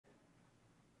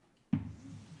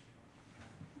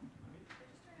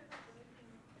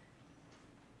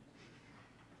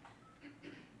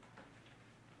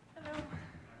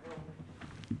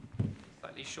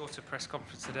slightly shorter press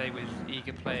conference today with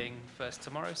Eager playing first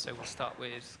tomorrow, so we'll start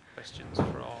with questions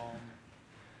from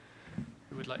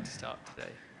who would like to start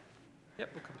today. Yep,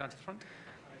 we'll come down to the front.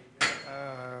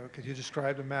 Could you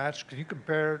describe the match? Can you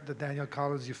compare the Danielle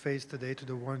Collins you faced today to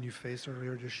the one you faced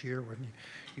earlier this year when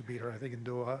you beat her, I think, in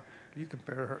Doha? Can you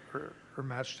compare her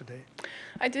match today?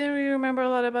 I didn't really remember a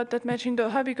lot about that match in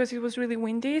Doha because it was really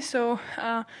windy. So,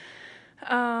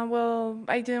 well,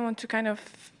 I didn't want to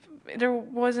there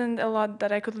wasn't a lot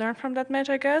that I could learn from that match,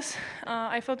 I guess.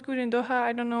 I felt good in Doha.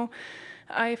 I don't know.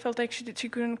 I felt like she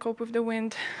couldn't cope with the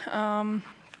wind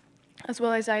as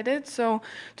well as I did. So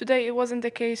today it wasn't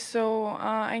the case. So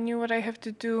I knew what I have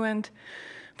to do, and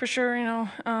for sure,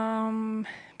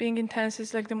 being intense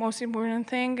is like the most important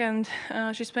thing. And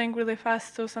she's playing really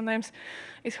fast, so sometimes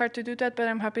it's hard to do that. But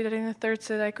I'm happy that in the third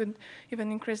set I could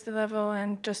even increase the level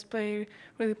and just play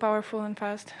really powerful and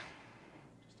fast.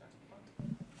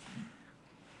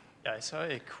 Yeah, I saw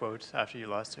a quote after you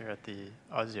lost her at the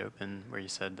Aussie Open where you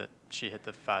said that she hit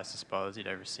the fastest ball as you'd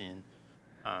ever seen.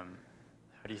 How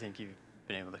do you think you've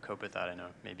been able to cope with that? I know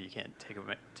maybe you can't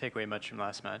take away much from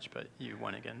last match, but you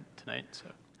won again tonight. So.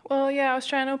 Well, yeah,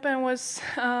 Australian Open was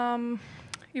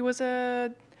it was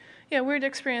a weird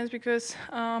experience because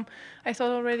I thought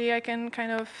already I can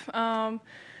kind of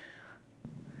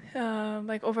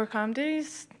like overcome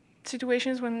these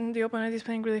situations when the opponent is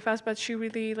playing really fast, but she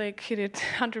really like hit it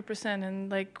 100% and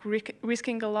like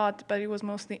risking a lot, but it was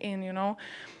mostly in,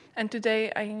 And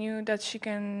today I knew that she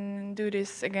can do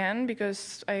this again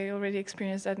because I already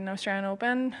experienced that in Australian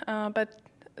Open. But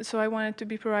so I wanted to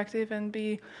be proactive and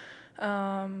be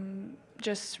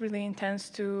just really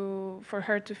intense for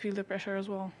her to feel the pressure as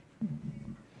well.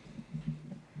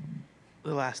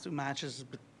 The last two matches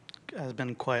has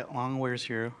been quite long. Where's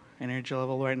your energy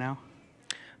level right now?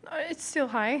 It's still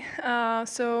high,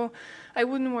 so I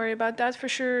wouldn't worry about that. For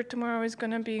sure, tomorrow is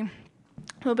going to be a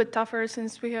little bit tougher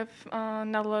since we have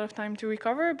not a lot of time to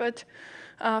recover, but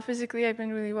physically I've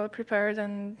been really well prepared,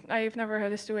 and I've never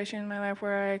had a situation in my life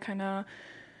where I kind of,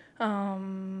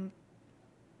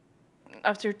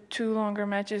 after two longer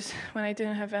matches when I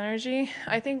didn't have energy.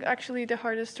 I think actually the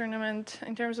hardest tournament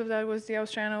in terms of that was the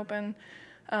Australian Open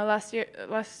last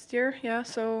year, yeah,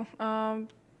 so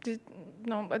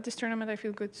at this tournament I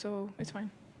feel good, so it's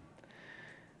fine.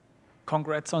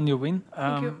 Congrats on your win.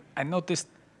 Thank you. I noticed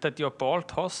that your ball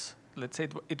toss, let's say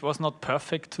it was not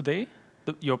perfect today,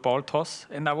 your ball toss,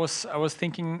 and I was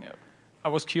thinking, I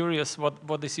was curious,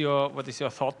 what is your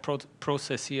thought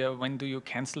process here? When do you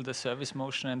cancel the service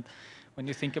motion? And when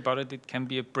you think about it, it can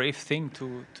be a brave thing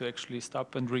to actually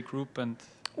stop and regroup and.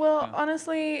 Well, yeah.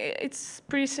 Honestly, it's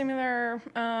pretty similar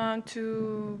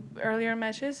to earlier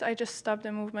matches. I just stopped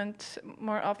the movement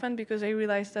more often because I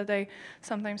realized that I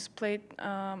sometimes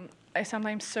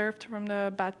served from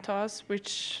the bad toss,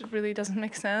 which really doesn't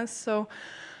make sense. So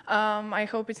I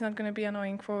hope it's not going to be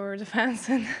annoying for the fans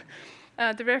and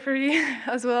the referee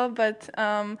as well. But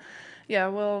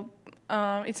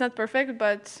it's not perfect,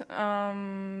 but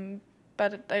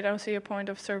I don't see a point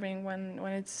of serving when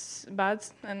it's bad,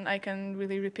 and I can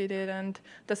really repeat it, and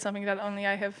that's something that only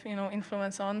I have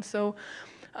influence on. So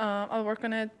I'll work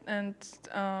on it, and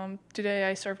today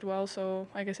I served well, so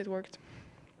I guess it worked.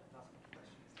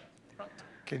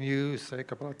 Can you say a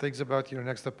couple of things about your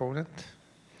next opponent?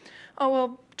 Oh,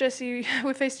 well, Jessie,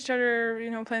 we faced each other,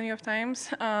 plenty of times.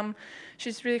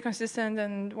 She's really consistent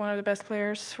and one of the best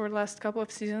players for the last couple of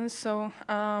seasons, so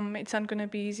it's not going to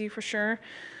be easy for sure.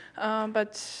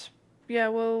 But yeah,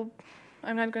 well,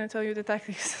 I'm not going to tell you the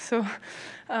tactics, so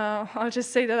I'll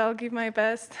just say that I'll give my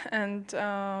best, and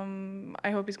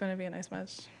I hope it's going to be a nice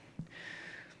match.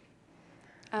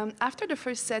 After the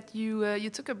first set, you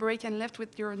took a break and left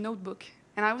with your notebook.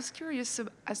 And I was curious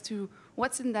as to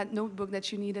what's in that notebook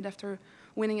that you needed after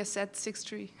winning a set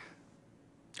 6-3.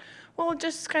 Well,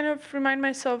 just kind of remind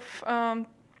myself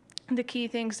the key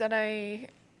things that I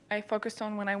focused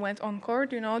on when I went on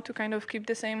court, to kind of keep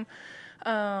the same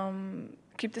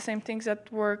things that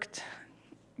worked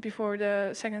before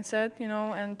the second set,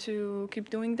 and to keep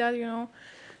doing that,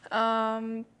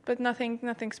 But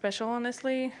nothing special,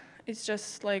 honestly. It's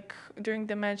just like during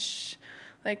the match,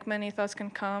 like many thoughts can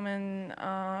come, and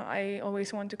I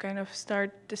always want to kind of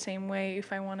start the same way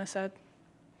if I want a set.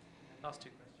 Last two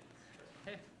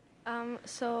questions. Okay.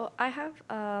 So I have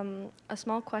a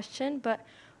small question, but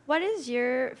what is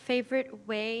your favorite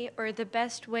way or the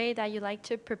best way that you like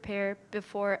to prepare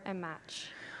before a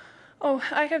match? Oh,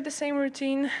 I have the same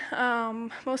routine.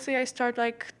 Mostly I start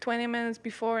like 20 minutes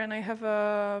before, and I have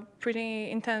a pretty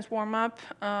intense warm-up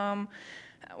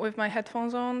with my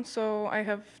headphones on. So I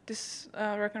have this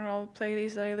rock and roll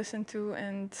playlist that I listen to,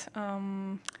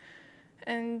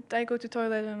 and I go to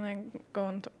toilet and I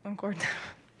go on court.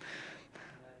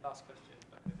 Last question.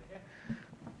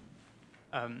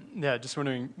 Yeah, just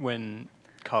wondering when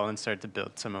Colin started to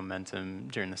build some momentum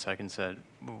during the second set,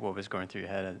 what was going through your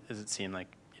head? Does it seem like,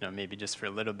 maybe just for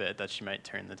a little bit that she might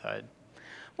turn the tide?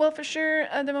 Well, for sure,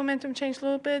 the momentum changed a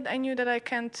little bit. I knew that I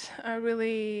can't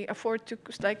really afford to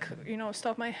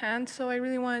stop my hand, so I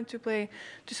really wanted to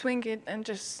swing it and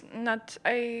just not.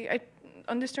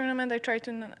 On this tournament, I try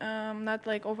to not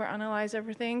overanalyze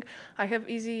everything. I have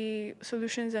easy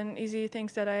solutions and easy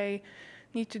things that I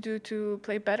need to do to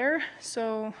play better.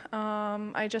 So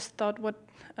I just thought what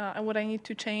I need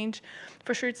to change.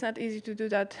 For sure, it's not easy to do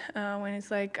that when it's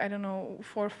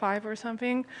 4-5 or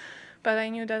something. But I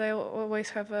knew that I always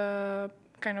have I'm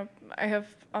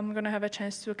gonna have a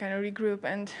chance to kind of regroup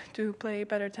and to play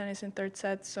better tennis in third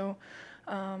set. So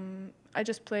I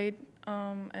just played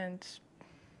and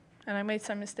I made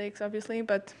some mistakes, obviously.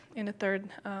 But in the third,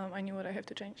 I knew what I have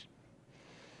to change.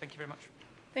 Thank you very much.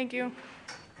 Thank you.